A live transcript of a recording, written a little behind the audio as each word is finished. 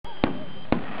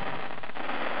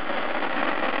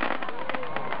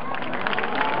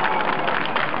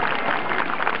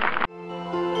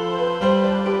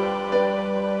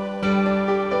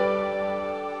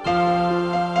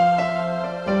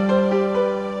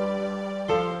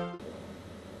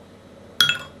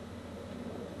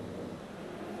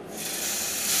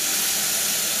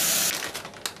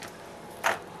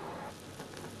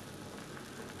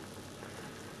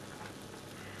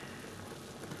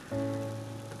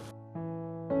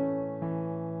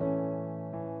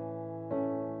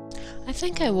I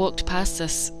think I walked past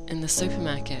this in the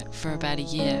supermarket for about a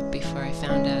year before I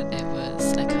found out it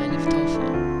was a kind of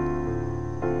tofu.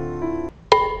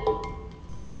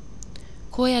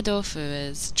 Koyadofu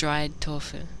is dried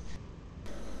tofu.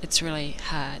 It's really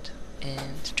hard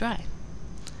and dry.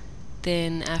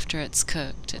 Then after it's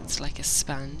cooked, it's like a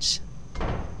sponge.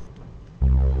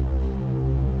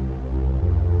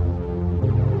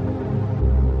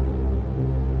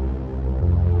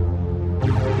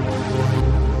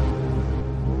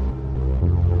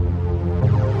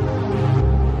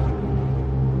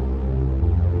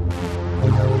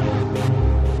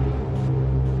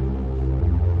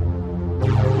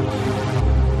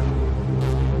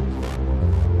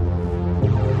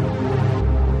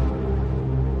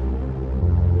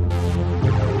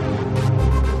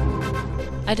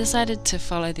 I decided to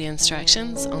follow the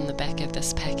instructions on the back of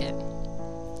this packet.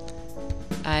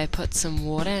 I put some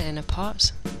water in a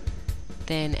pot,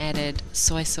 then added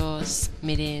soy sauce,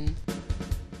 mirin,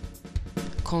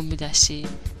 kombudashi,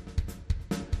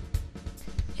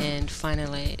 and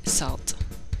finally salt.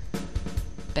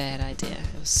 Bad idea,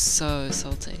 it was so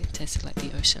salty, it tasted like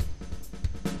the ocean.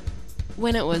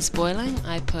 When it was boiling,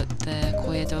 I put the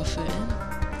koyadofu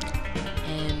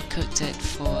in and cooked it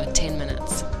for 10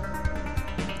 minutes.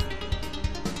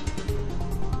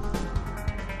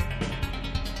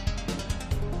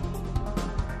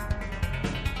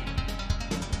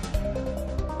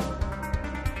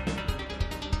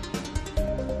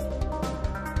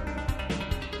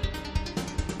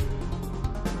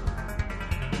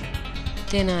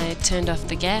 Then I turned off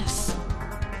the gas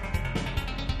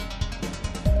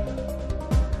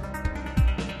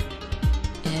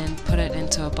and put it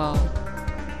into a bowl.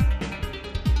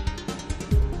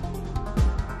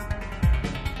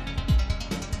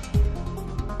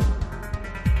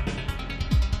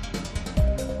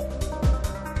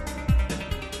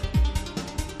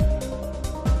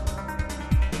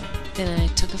 Then I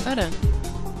took a photo.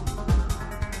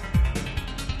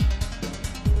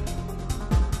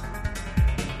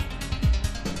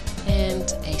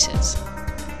 And ate it.